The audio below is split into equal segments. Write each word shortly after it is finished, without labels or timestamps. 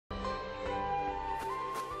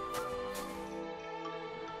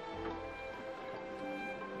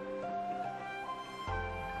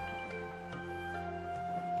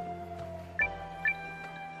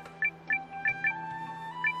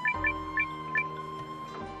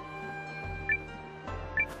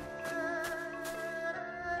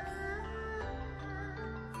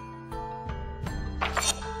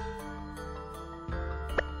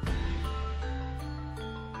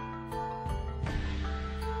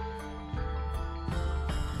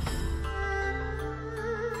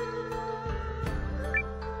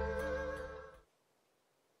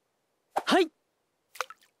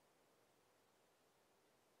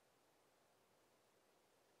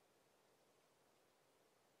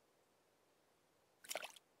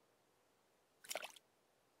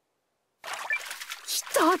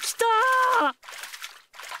来た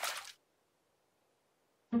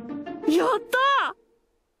ー。やった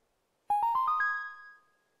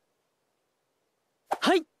ー。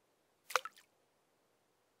はい。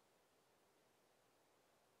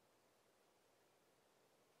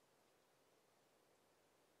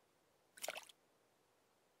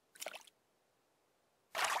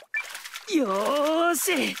よー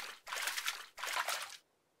し。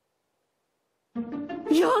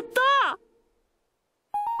やったー。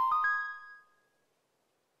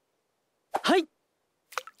はい。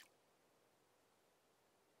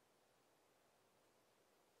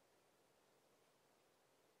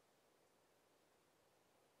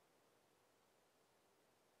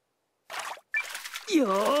よ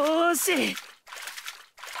ーし。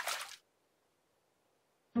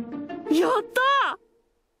やったー。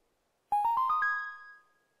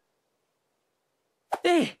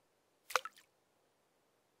ええ。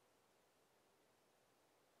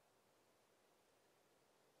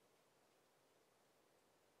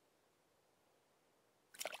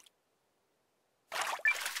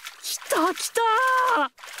来た来た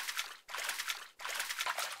ー。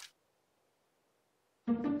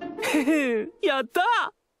やったー。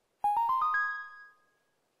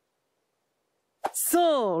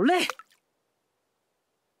それ。来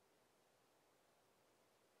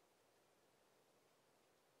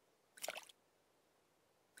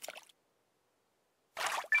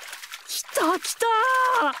た来た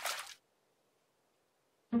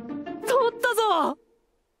ー。取ったぞ。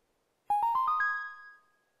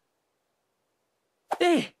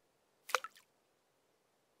ええ。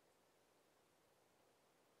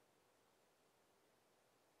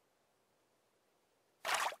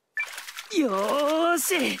よー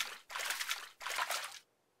し。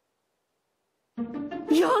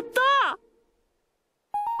やったー。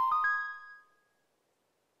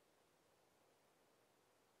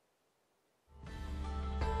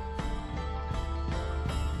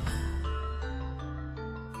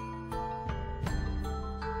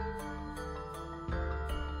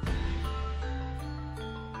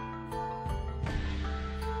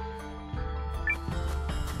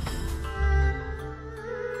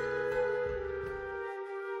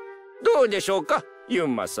どうでしょうか、ユ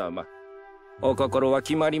ンマ様。お心は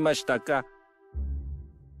決まりましたか？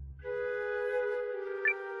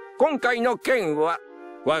今回の件は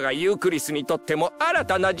我がユークリスにとっても新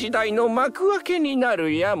たな時代の幕開けにな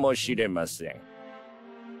るやもしれません。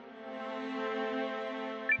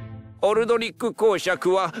オルドリック公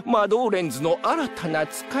爵は魔導レンズの新たな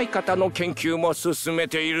使い方の研究も進め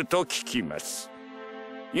ていると聞きます。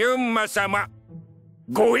ユンマ様、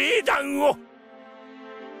ご英断を。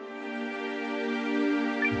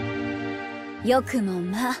よくも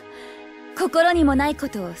まあ、心にもないこ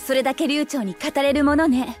とをそれだけ流暢に語れるもの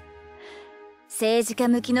ね。政治家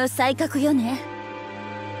向きの才覚よね。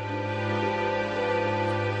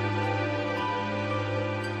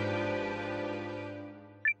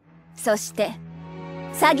そして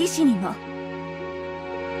詐欺師にも。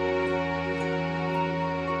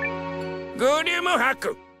グリム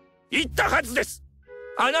博、言ったはずです。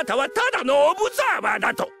あなたはただのオブザーバー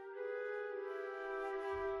だと。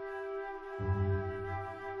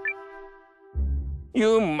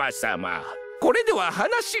ユンマ様、これでは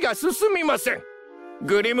話が進みません。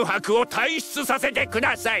グリム博を退出させてく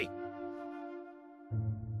ださい。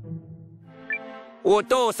お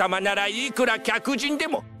父様ならいくら客人で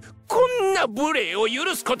もこんな無礼を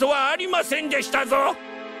許すことはありませんでしたぞ。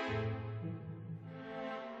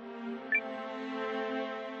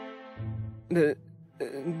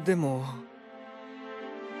でも。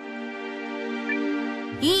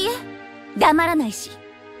いいえ、黙らないし。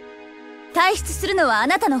退出するのはあ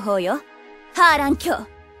なたの方よ、ハーラン卿。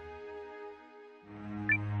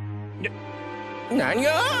何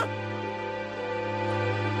が？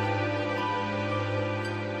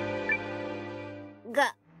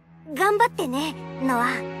頑張ってね、ノア。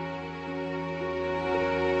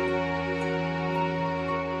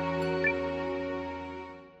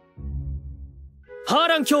ハー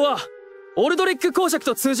ラン卿はオルドリック公爵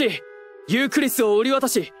と通じユークリスを売り渡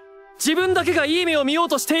し、自分だけがいい目を見よう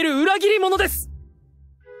としている裏切り者です。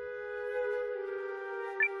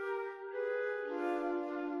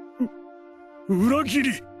裏切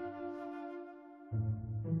り？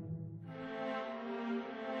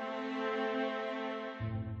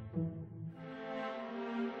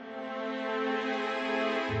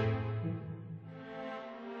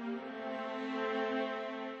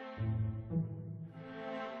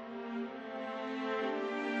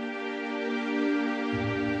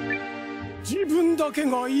自分だけ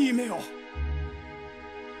がいい目を。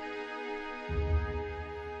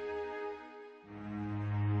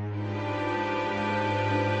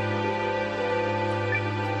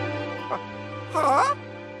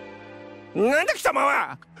なんだ貴様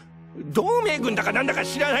は。同盟軍だかなんだか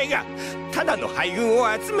知らないが、ただの敗軍を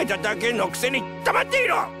集めただけのくせに黙ってい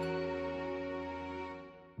ろ。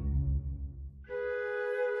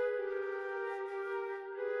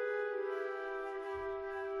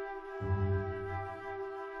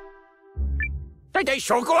大体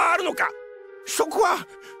証拠はあるのか。証拠は。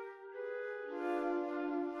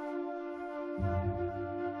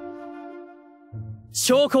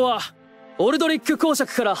証拠はオルドリック公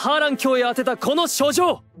爵からハーラン卿へ宛てたこの書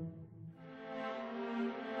状。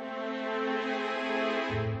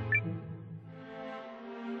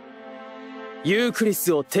ユークリ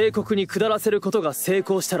スを帝国に下らせることが成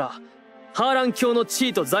功したら、ハーラン卿の地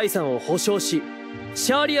位と財産を保証し、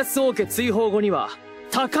シャーリアス王家追放後には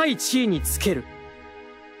高い地位につける。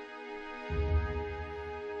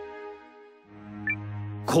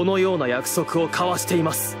このような約束を交わしてい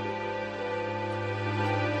ます。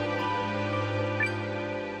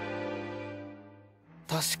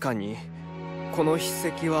確かにこの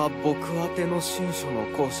筆跡は僕宛ての新書の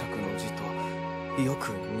公爵の字とよく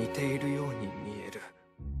似ているように見える。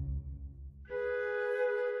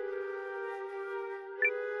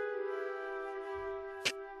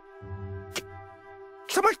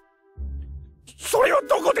貴様、それを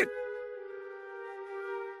どこで。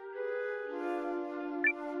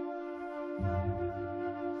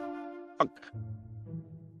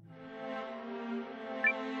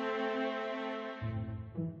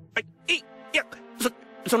いや、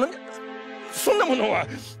そんなものは。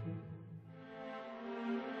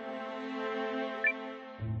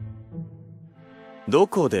ど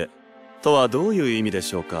こでとはどういう意味で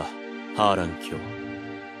しょうか、ハーラン卿。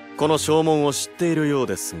この証文を知っているよう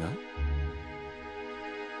ですが。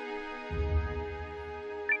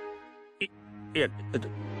いや、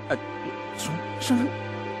その。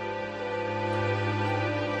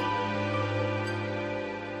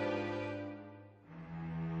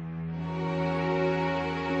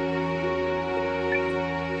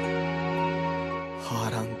ハ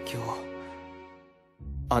ーラン卿、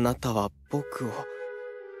あなたは僕を、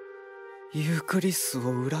ユークリス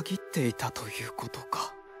を裏切っていたということ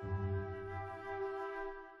か。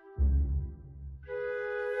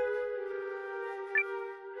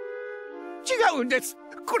違うんです。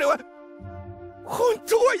これは本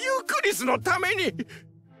当はユークリスのために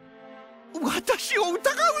私を疑う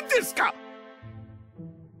んですか。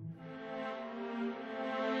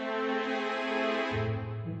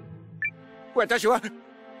私は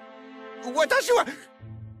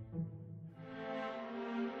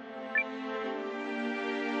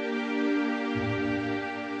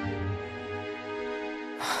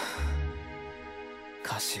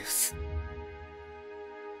カシウス。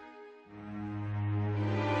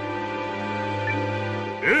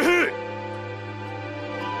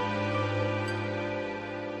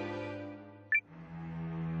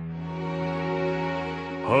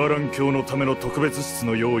ハーラン卿のための特別室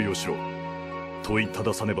の用意をしろ。問いた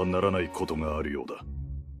ださねばならないことがあるようだ。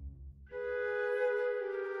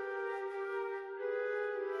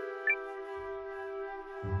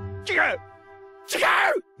違う。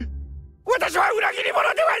私は裏切り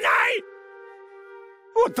者ではない。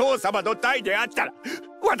お父様の代であったら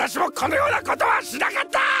私もこのようなことはしなかっ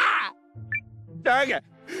た。だが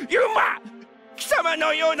ユンマ、貴様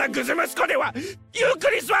のようなグズ息子ではユーク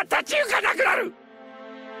リスは立ち行かなくなる。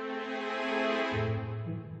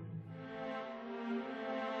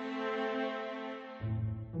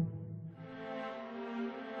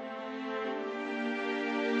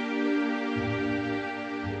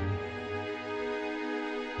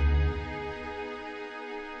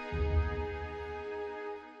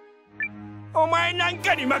お前なん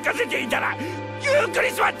かに任せていたらユーク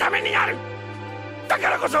リスはダメになる。だか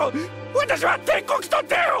らこそ私は帝国と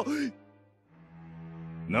手を。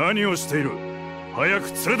何をしている。早く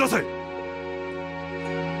連れ出せ。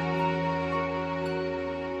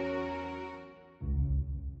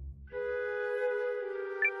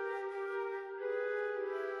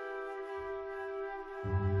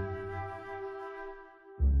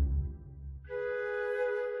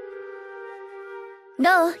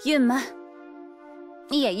どうユンマ。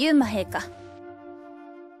いえ、ユンマ陛下。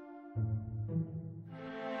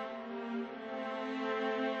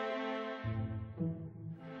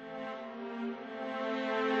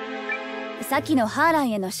先のハーラ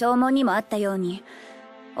ンへの証文にもあったように、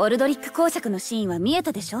オルドリック公爵の真意は見え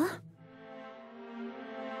たでしょ。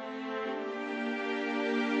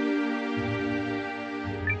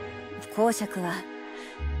公爵は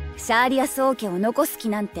シャーリアス王家を残す気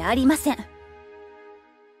なんてありません。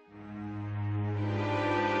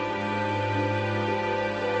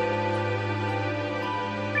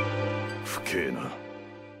不敬な。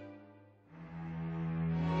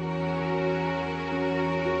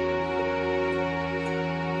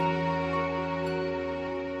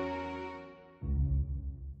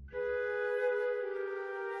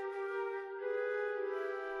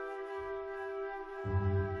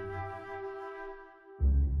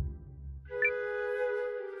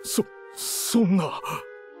そんな。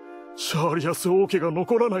シャーリアス王家が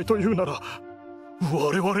残らないというなら、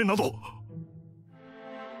我々など。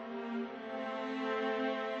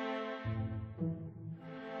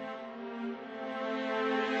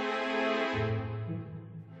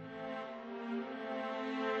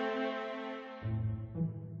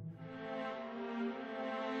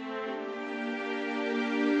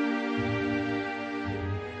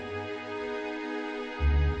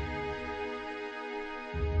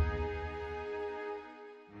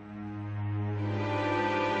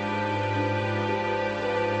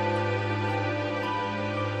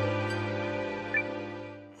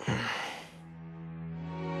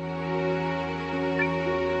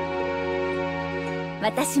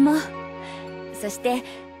私も、そして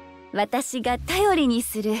私が頼りに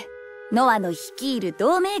するノアの率いる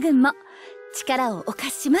同盟軍も力をお貸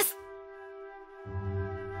しします。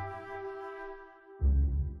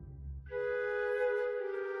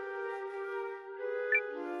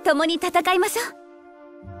共に戦いましょう。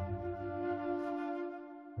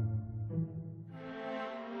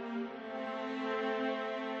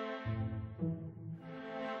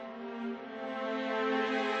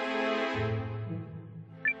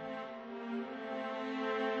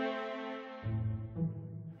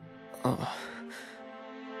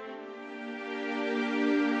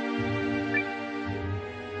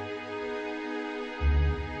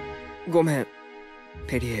ごめん、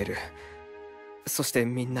ペリエール。そして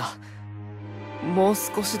みんな、もう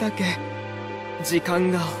少しだけ時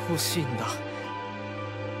間が欲しいんだ。ハ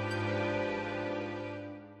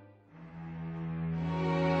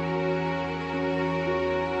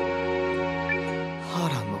ー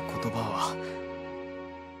ランの言葉は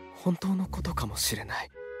本当のことかもしれな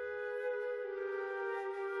い。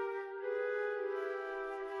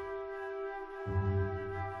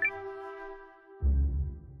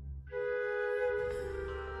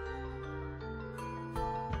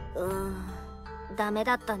ダメ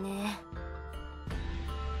だったね。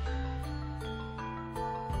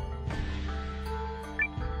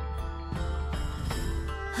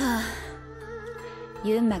はあ、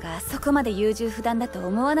ユンマがそこまで優柔不断だと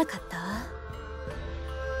思わなかった。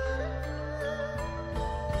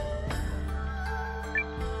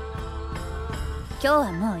今日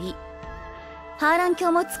はもういい。ハーラン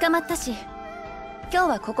卿も捕まったし、今日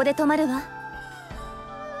はここで泊まるわ。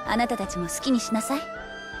あなたたちも好きにしなさい。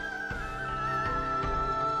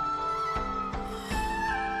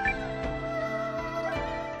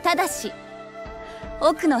ただし、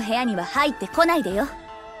奥の部屋には入ってこないでよ。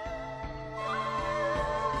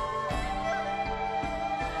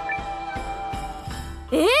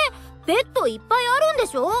ベッドいっぱいあるん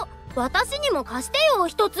でしょ？私にも貸してよ、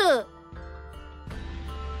一つ。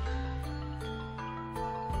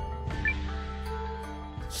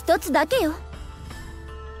一つだけよ。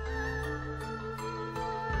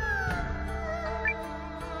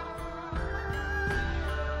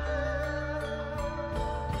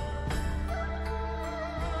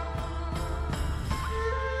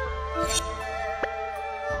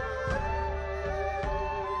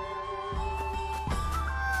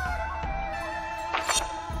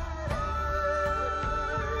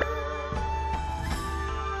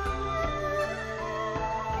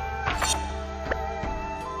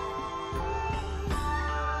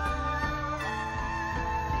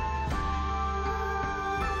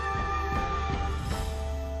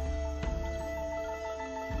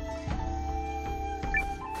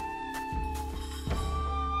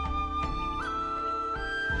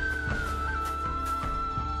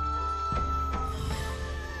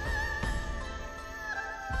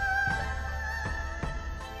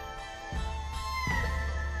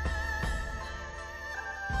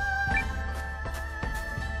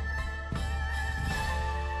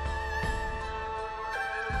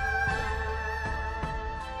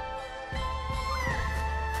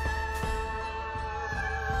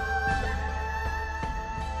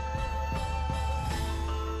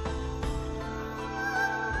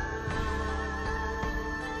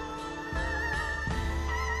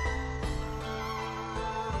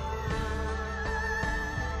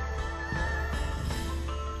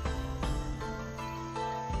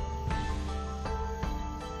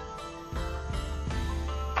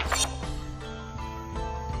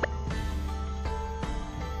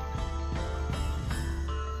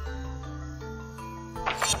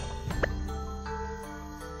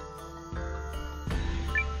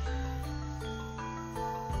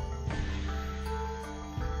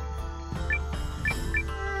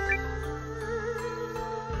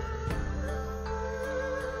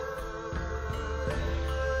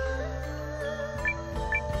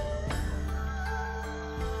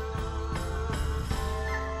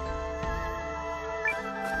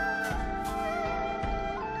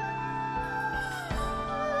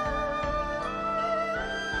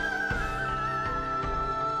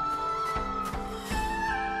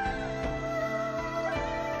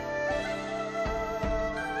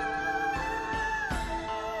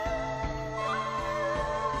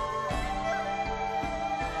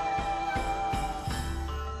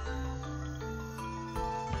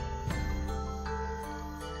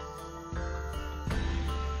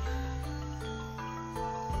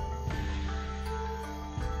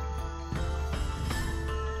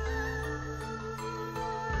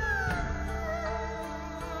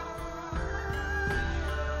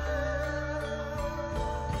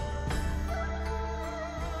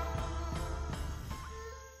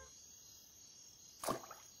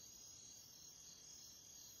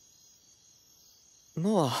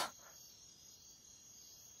ノア。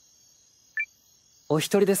お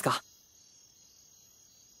一人ですか？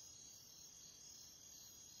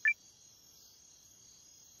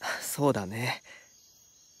そうだね。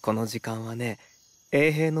この時間はね、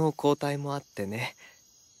衛兵の交代もあってね、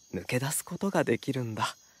抜け出すことができるん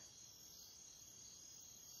だ。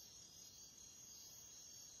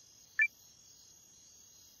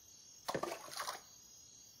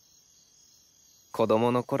子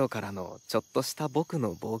供の頃からのちょっとした僕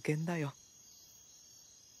の冒険だよ。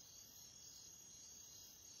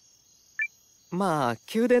まあ、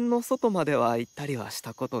宮殿の外までは行ったりはし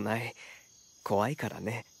たことない。怖いから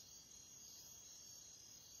ね。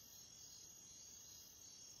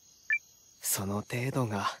その程度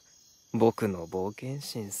が僕の冒険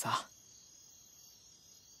心さ。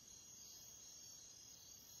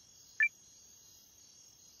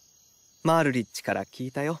マールリッチから聞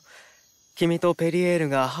いたよ。君とペリエール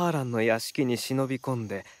がハーランの屋敷に忍び込ん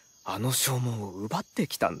で、あの証文を奪って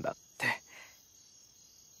きたんだって。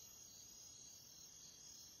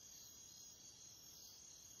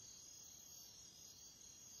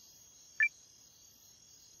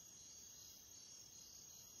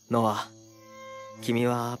ノア、君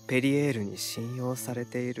はペリエールに信用され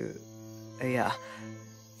ている、いや、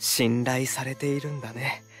信頼されているんだ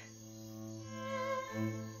ね。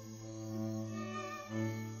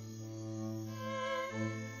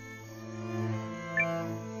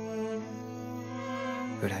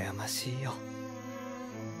羨ましいよ。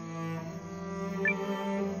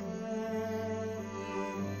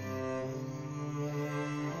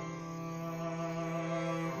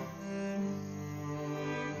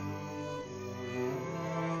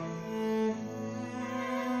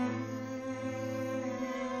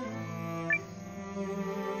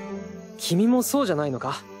君もそうじゃないの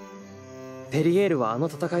か？ペリエールはあの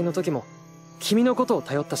戦いの時も君のことを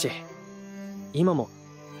頼ったし、今も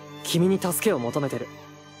君に助けを求めてる。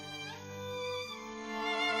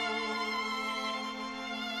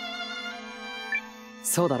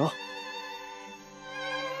そうだろ？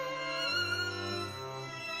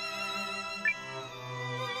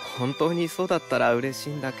本当にそうだったら嬉しい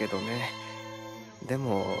んだけどね。で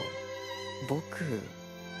も、僕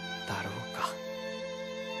だろうか。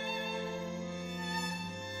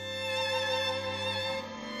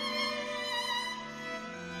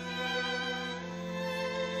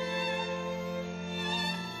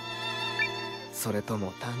それと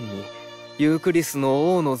も単にユークリス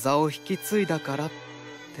の王の座を引き継いだからっ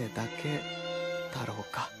てだけだろう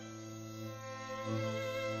か。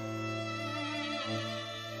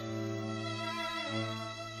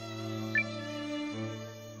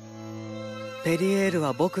ペリエール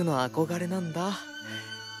は僕の憧れなんだ。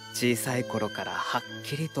小さい頃からはっ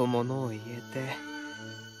きりとものを言えて、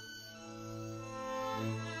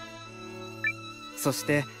そし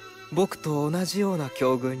て僕と同じような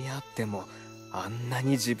境遇にあってもあんな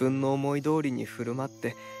に自分の思い通りに振る舞っ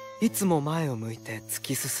ていつも前を向いて突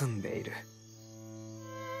き進んでいる。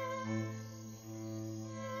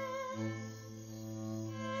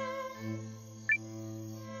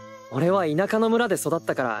俺は田舎の村で育っ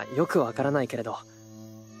たからよくわからないけれど、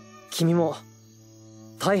君も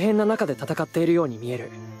大変な中で戦っているように見える。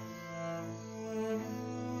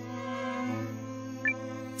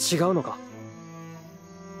違うのか？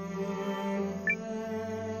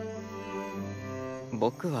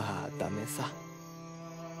僕はダメさ。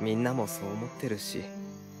みんなもそう思ってるし、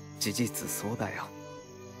事実そうだよ。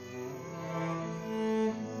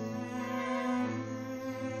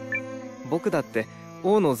僕だって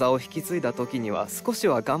王の座を引き継いだ時には少し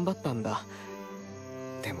は頑張ったんだ。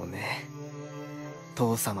でもね、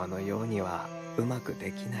父様のようにはうまく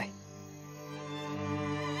できない。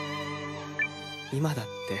今だっ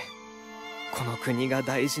てこの国が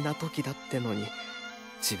大事な時だってのに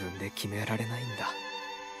自分で決められないんだ。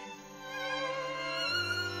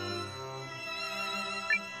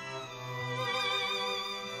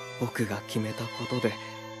僕が決めたことで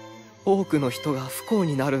多くの人が不幸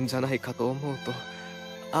になるんじゃないかと思うと、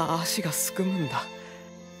足がすくむんだ。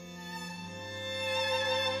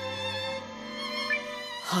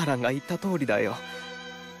ハーランが言った通りだよ。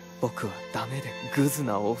僕はダメでグズ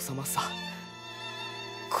な王様さ。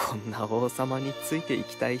こんな王様についてい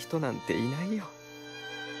きたい人なんていないよ。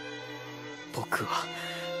僕は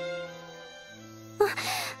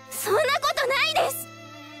そんなことないです。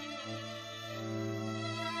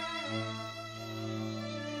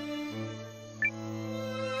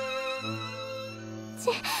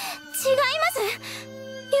違います。ユ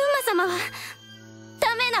ンマ様は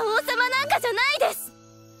ダメな王様なんかじゃないです。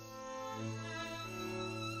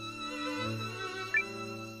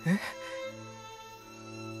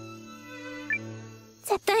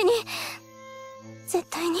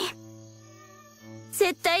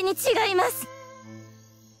絶対に違います。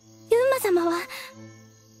ユンマ様は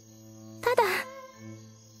ただ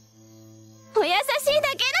お優しい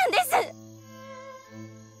だけなんです。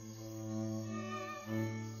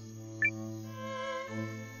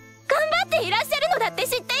頑張っていらっしゃるのだって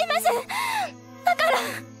知っています。だから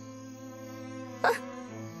そ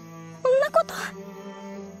んなこと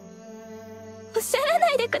おっしゃら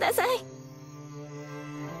ないでください。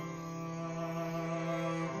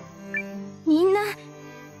みんな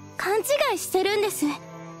勘違いしてるんです。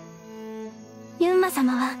ユンマ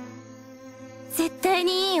様は絶対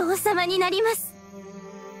にいい王様になります。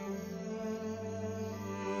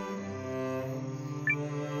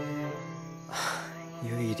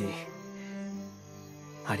ユイリ、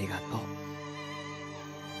ありがとう。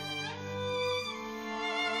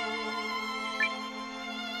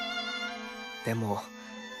でも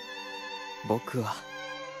僕は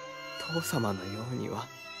父様のようには。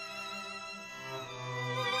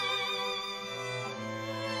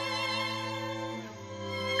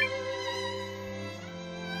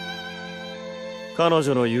彼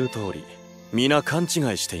女の言う通り、皆勘違い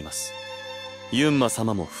しています。ユンマ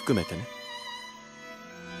様も含めてね。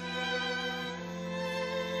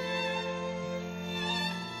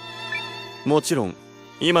もちろん、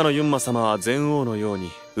今のユンマ様は前王のよう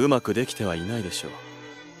にうまくできてはいないでしょ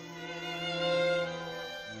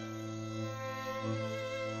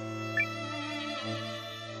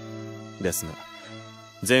う。ですが、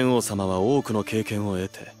前王様は多くの経験を得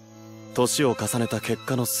て、年を重ねた結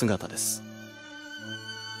果の姿です。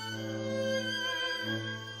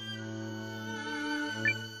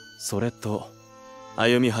それと、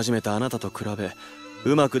歩み始めたあなたと比べ、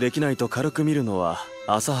うまくできないと軽く見るのは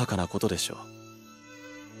浅はかなことでしょ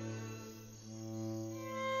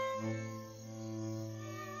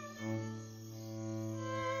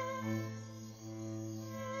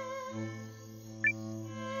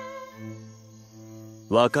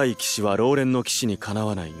う。若い騎士は老練の騎士にかな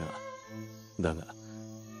わないが、だが、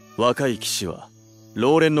若い騎士は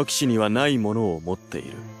老練の騎士にはないものを持ってい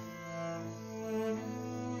る。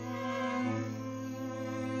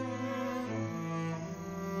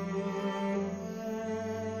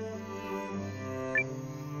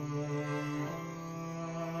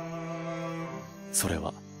それ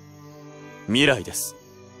は未来です。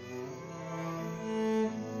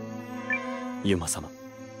ユマ様、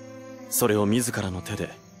それを自らの手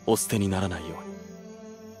でお捨てにならないよ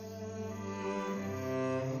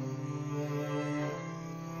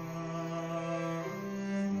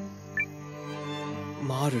うに。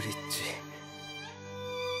マルリッチ。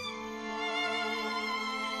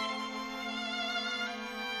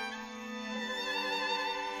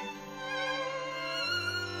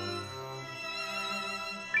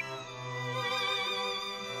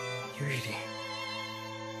ユイリン。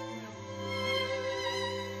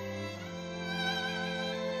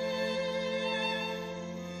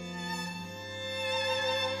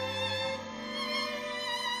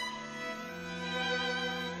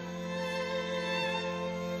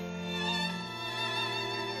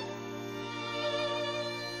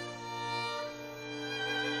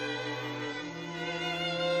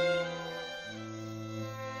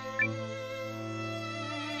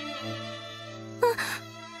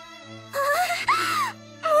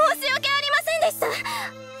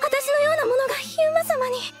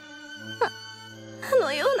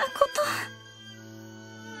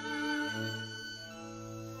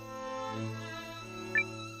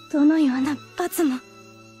どのような罰も。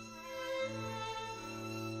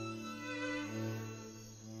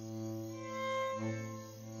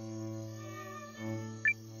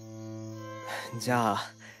じゃ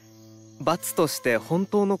あ罰として本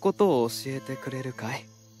当のことを教えてくれるかい？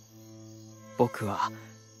僕は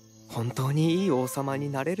本当にいい王様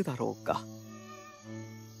になれるだろうか？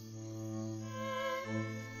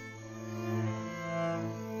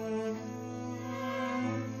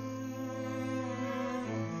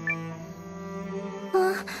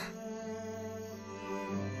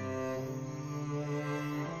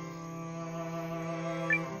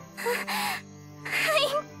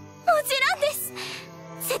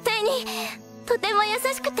とても優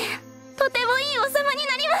しくてとてもいい王様に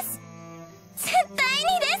なります。絶対に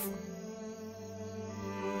です。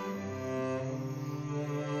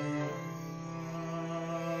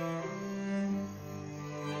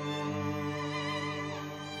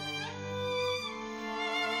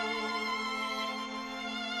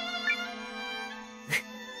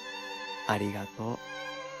ありがとう。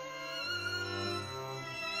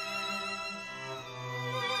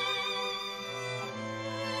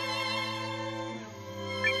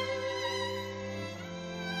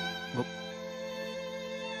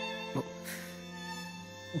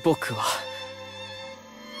僕は。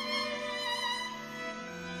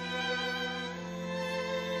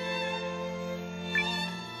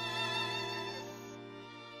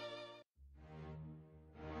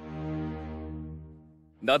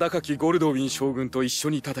名高きゴルドウィン将軍と一緒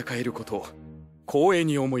に戦えることを光栄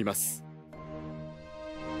に思います。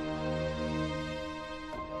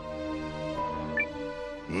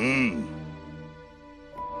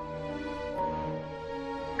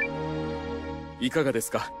いかがです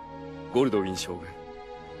か、ゴルドウィン将軍。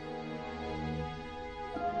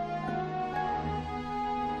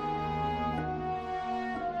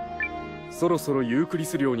そろそろユークリ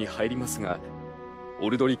ス領に入りますが、オ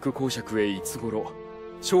ルドリック公爵へいつ頃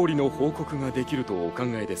勝利の報告ができるとお考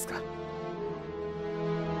えですか。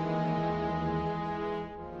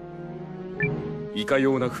いか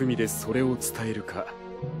ような文でそれを伝えるか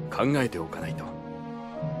考えておかないと。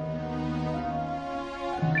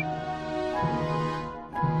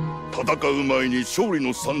戦う前に勝利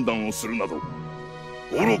の算段をするなど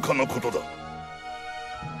愚かなことだ。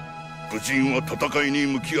武人は戦いに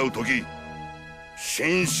向き合う時、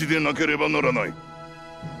紳士でなければならない。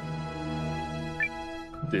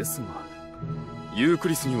ですがユーク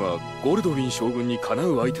リスにはゴルドウィン将軍にかな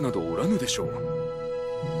う相手などおらぬでしょう。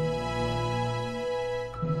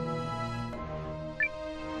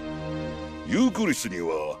ユークリスに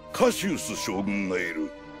はカシウス将軍がい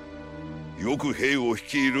る。よく兵を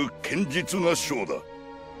率いる堅実な将だ。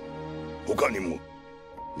他にも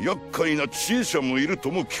厄介な知恵者もいると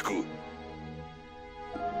も聞く。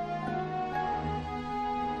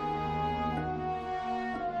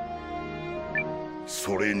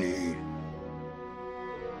それに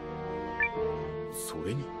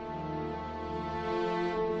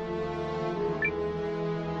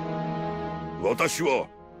私は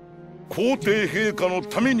皇帝陛下の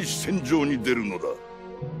ために戦場に出るのだ。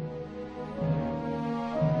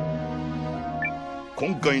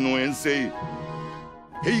今回の遠征、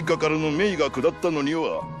陛下からの命が下ったのに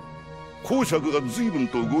は公爵が随分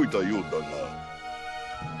と動いたようだが、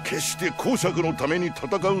決して公爵のために戦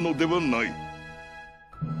うのではない。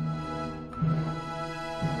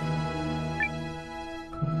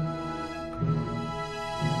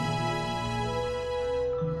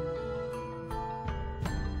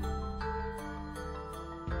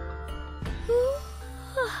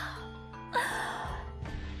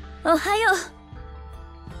おはよ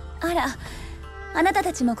う。あら、あなた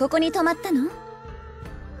たちもここに泊まったの？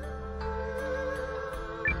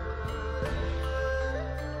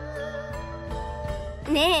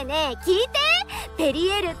ねえねえ、聞いて。ペリ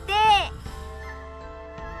エルって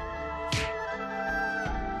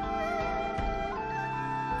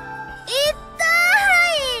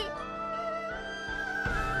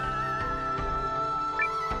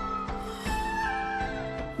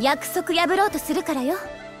約束破ろうとするからよ。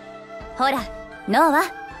ほら、ノーは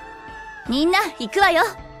みんな行くわよ。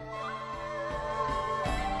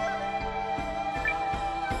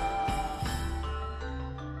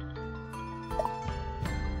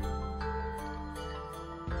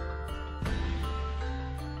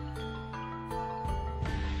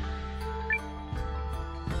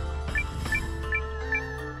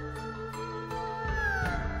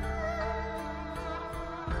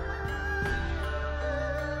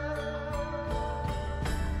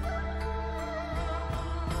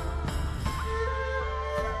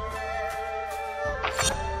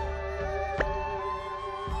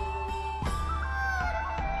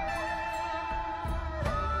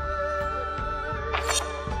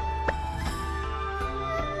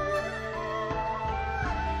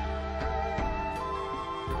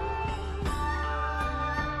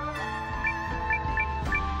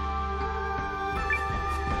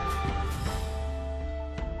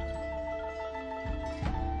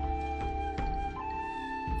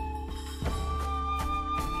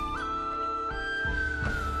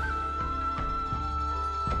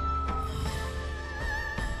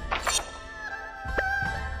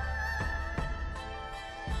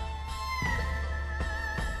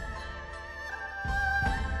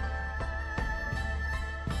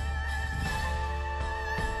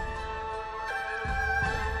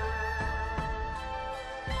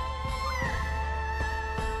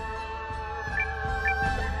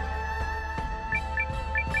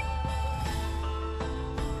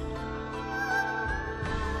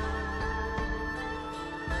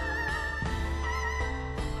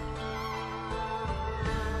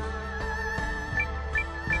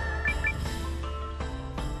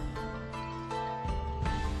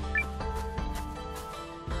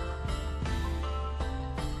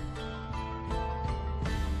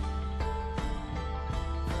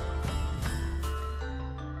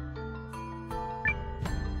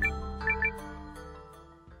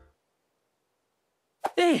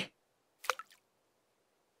えい。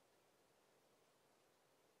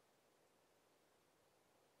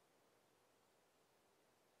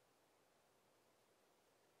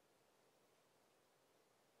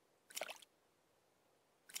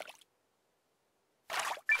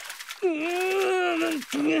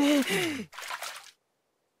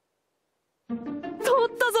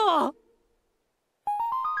取ったぞ。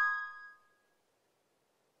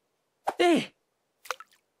えい。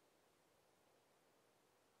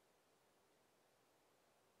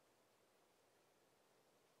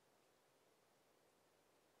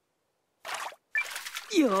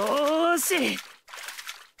よーし。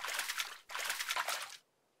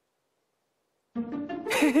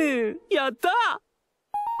やった。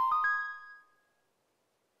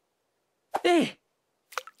えい。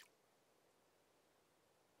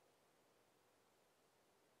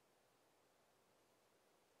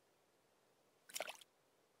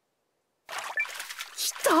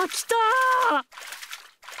来た来た。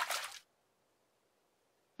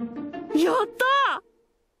やった。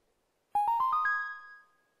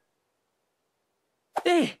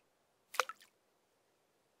えい。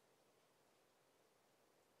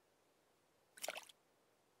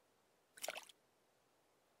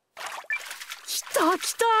来た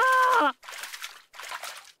来た。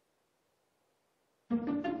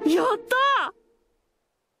やった。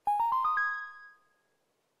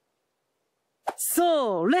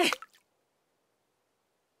それ。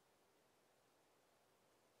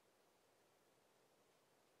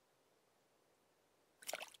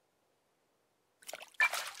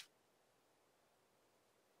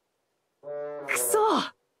くそ。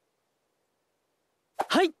は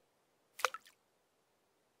い。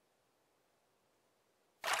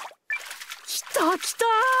来た来た。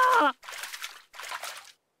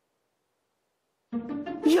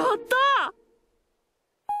やった。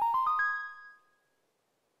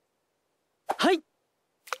はい。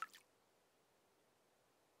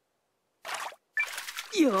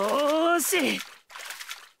よーし。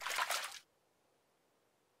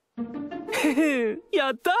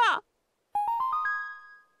やった。